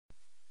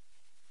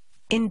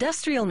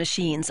Industrial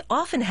machines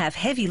often have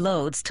heavy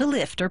loads to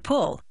lift or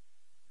pull.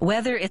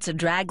 Whether it's a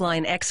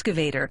dragline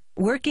excavator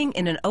working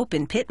in an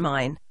open pit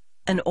mine,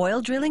 an oil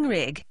drilling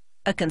rig,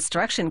 a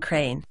construction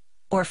crane,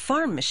 or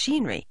farm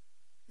machinery,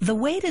 the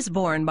weight is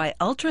borne by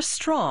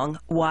ultra-strong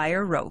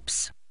wire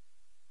ropes.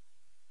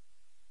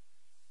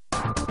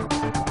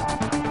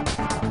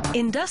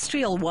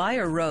 Industrial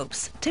wire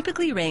ropes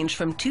typically range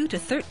from 2 to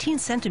 13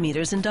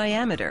 centimeters in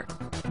diameter.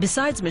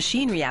 Besides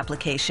machinery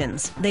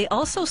applications, they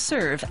also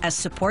serve as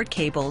support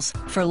cables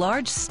for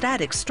large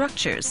static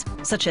structures,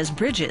 such as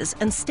bridges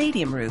and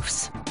stadium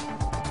roofs.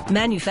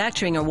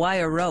 Manufacturing a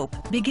wire rope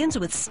begins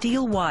with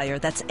steel wire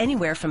that's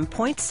anywhere from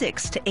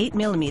 0.6 to 8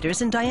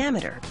 millimeters in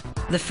diameter.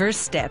 The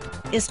first step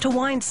is to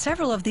wind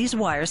several of these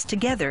wires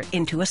together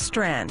into a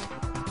strand.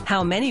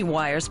 How many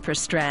wires per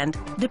strand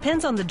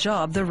depends on the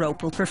job the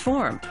rope will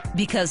perform,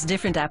 because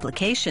different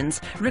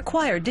applications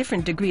require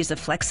different degrees of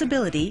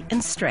flexibility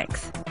and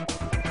strength.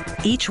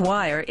 Each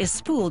wire is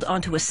spooled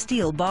onto a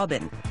steel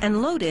bobbin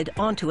and loaded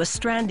onto a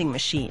stranding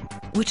machine,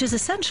 which is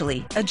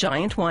essentially a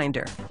giant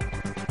winder.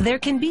 There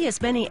can be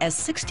as many as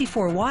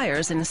 64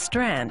 wires in a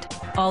strand,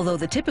 although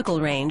the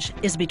typical range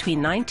is between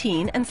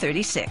 19 and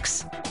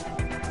 36.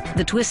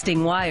 The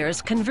twisting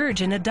wires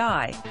converge in a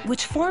die,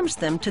 which forms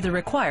them to the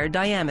required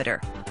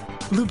diameter.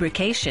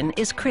 Lubrication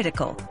is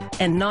critical,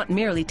 and not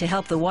merely to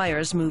help the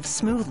wires move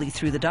smoothly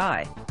through the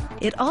die.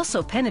 It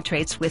also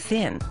penetrates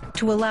within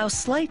to allow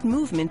slight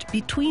movement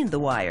between the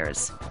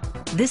wires.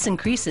 This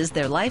increases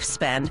their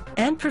lifespan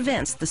and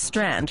prevents the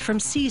strand from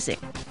seizing.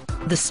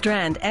 The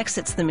strand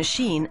exits the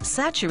machine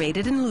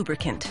saturated in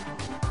lubricant.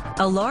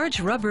 A large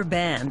rubber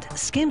band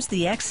skims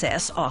the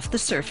excess off the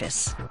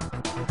surface.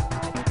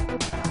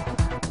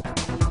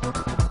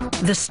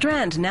 The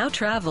strand now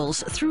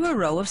travels through a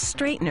row of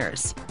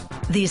straighteners.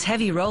 These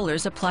heavy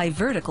rollers apply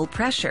vertical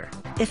pressure,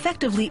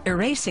 effectively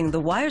erasing the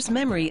wire's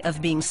memory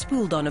of being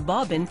spooled on a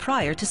bobbin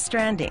prior to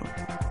stranding.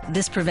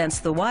 This prevents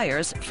the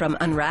wires from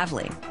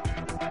unraveling.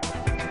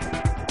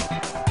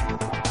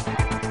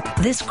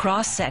 This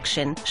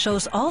cross-section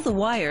shows all the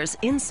wires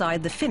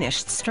inside the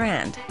finished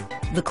strand.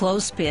 The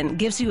clothespin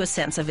gives you a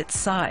sense of its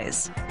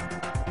size.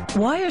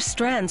 Wire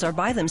strands are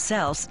by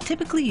themselves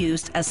typically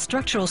used as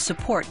structural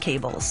support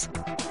cables.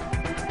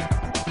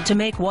 To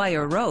make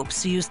wire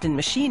ropes used in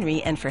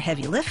machinery and for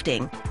heavy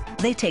lifting,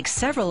 they take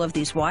several of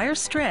these wire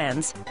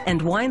strands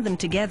and wind them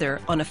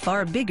together on a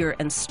far bigger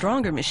and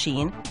stronger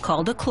machine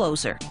called a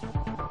closer.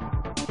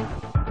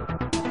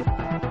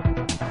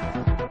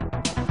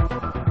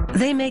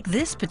 They make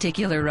this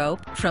particular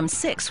rope from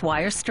 6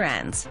 wire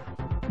strands.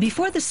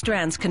 Before the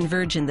strands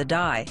converge in the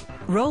die,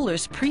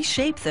 rollers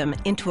pre-shape them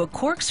into a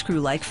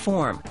corkscrew-like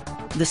form.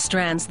 The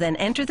strands then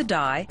enter the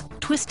die,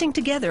 twisting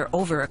together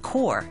over a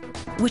core,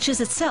 which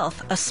is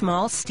itself a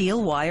small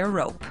steel wire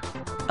rope.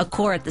 A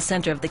core at the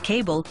center of the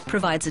cable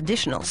provides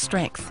additional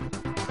strength.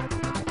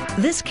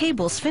 This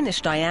cable's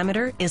finished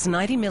diameter is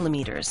 90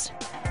 millimeters.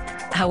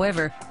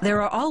 However,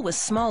 there are always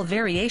small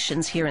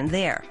variations here and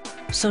there.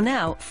 So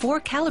now 4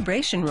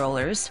 calibration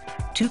rollers,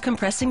 2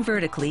 compressing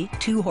vertically,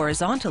 2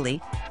 horizontally,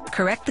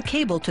 correct the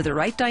cable to the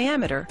right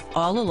diameter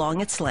all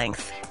along its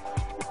length.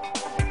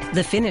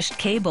 The finished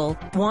cable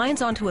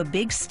winds onto a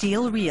big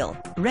steel reel,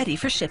 ready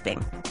for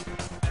shipping.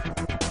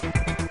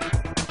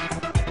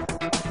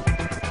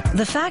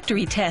 The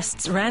factory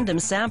tests random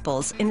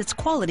samples in its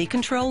quality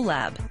control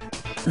lab.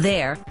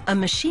 There, a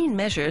machine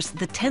measures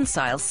the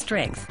tensile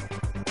strength,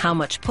 how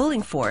much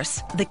pulling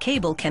force the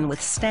cable can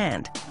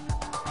withstand.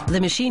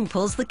 The machine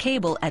pulls the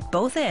cable at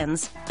both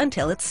ends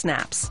until it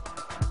snaps.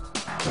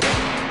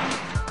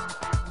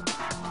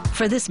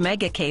 For this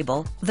mega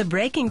cable, the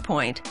breaking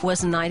point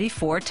was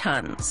 94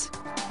 tons.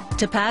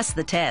 To pass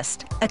the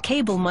test, a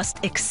cable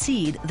must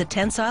exceed the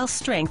tensile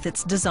strength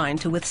it's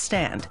designed to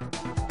withstand.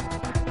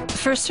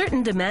 For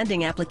certain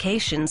demanding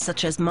applications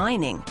such as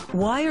mining,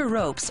 wire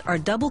ropes are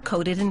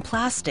double-coated in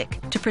plastic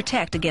to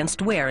protect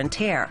against wear and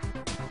tear.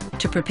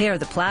 To prepare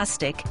the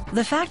plastic,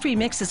 the factory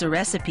mixes a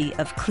recipe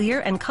of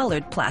clear and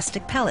colored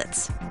plastic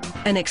pellets.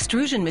 An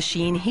extrusion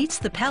machine heats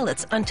the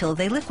pellets until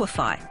they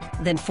liquefy,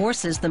 then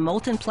forces the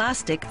molten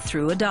plastic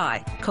through a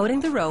die, coating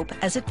the rope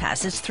as it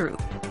passes through.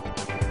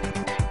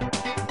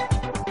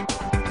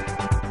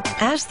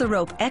 As the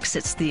rope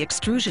exits the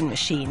extrusion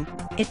machine,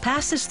 it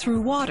passes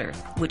through water,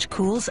 which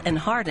cools and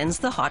hardens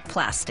the hot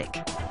plastic.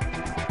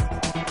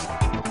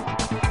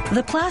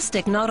 The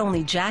plastic not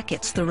only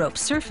jackets the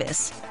rope's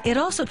surface, it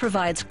also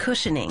provides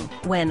cushioning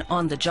when,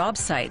 on the job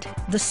site,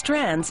 the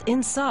strands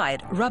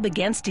inside rub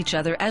against each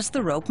other as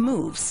the rope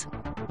moves.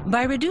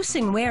 By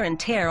reducing wear and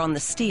tear on the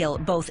steel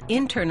both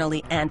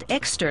internally and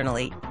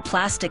externally,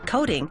 plastic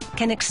coating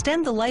can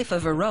extend the life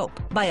of a rope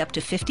by up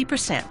to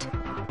 50%.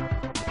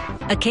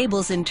 A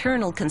cable's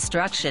internal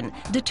construction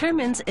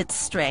determines its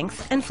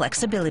strength and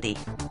flexibility.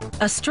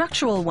 A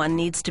structural one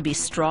needs to be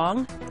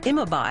strong,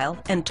 immobile,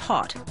 and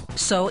taut,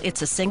 so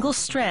it's a single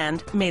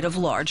strand made of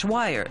large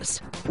wires,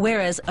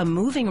 whereas a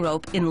moving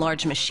rope in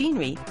large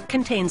machinery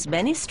contains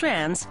many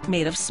strands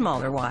made of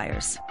smaller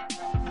wires.